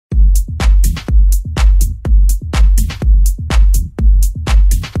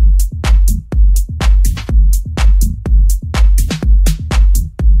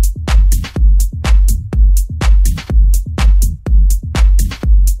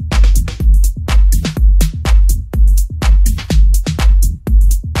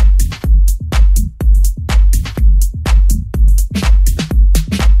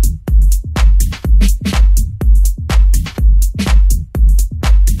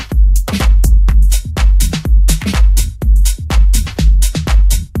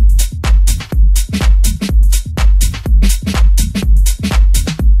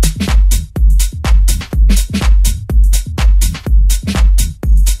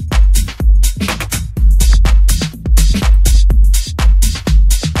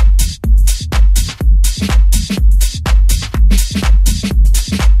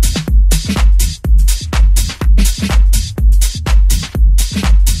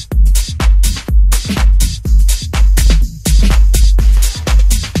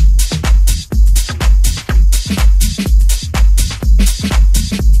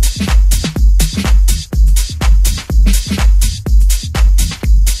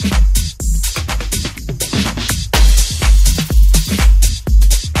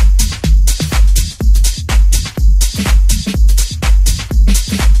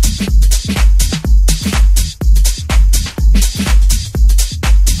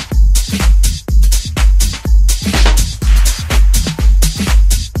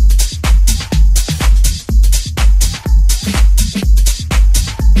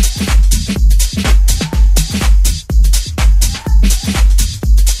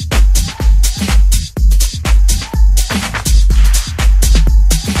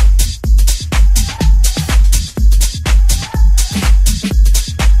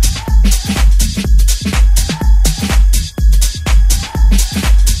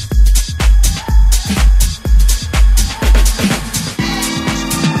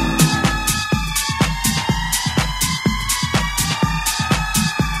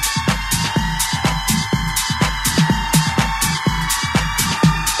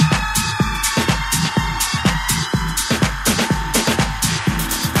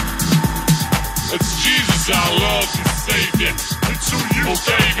Well,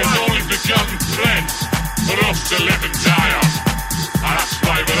 Dave has only begun trends for us to live and die on. And that's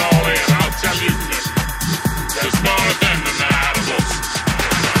why we're all here, I'll tell you this. There's more of them than there are of us.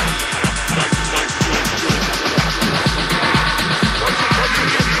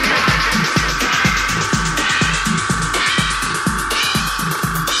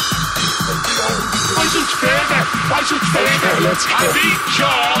 Why such favour? I think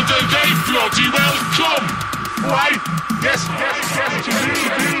John and they bloody well come. Why? Yes,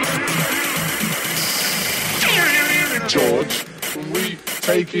 George, when we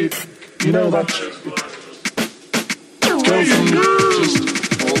take it, you know that go from just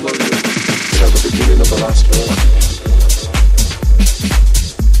all the, the beginning of the last verse.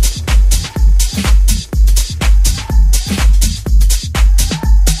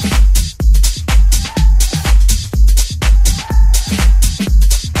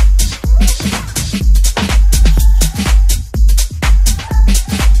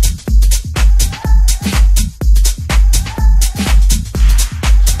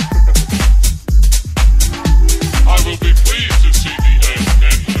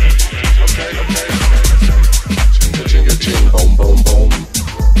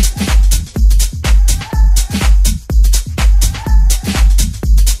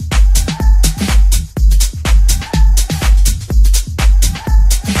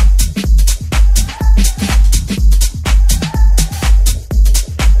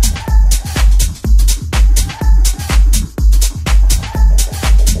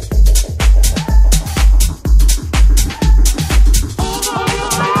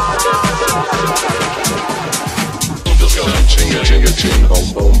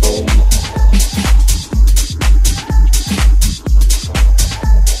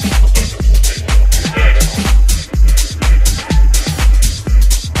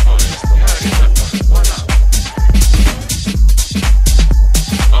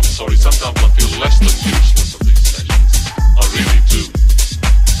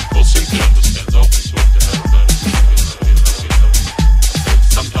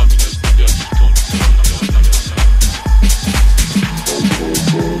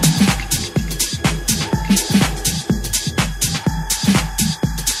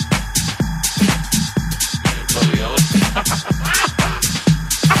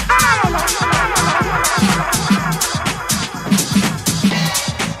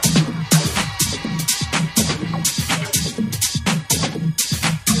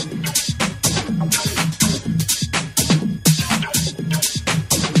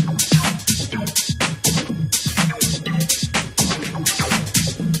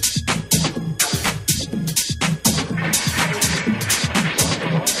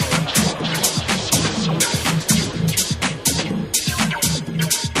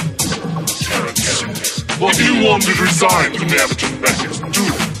 What do you want to resign from the amateur practice? Do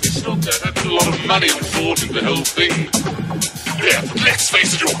it. It's not that. I put a lot of money and thought into the whole thing. Yeah, but let's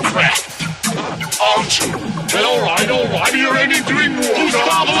face it, you're crap. Aren't you? Well, all right. You're only doing one. Whose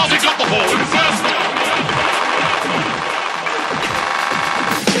father has got the ball in the first?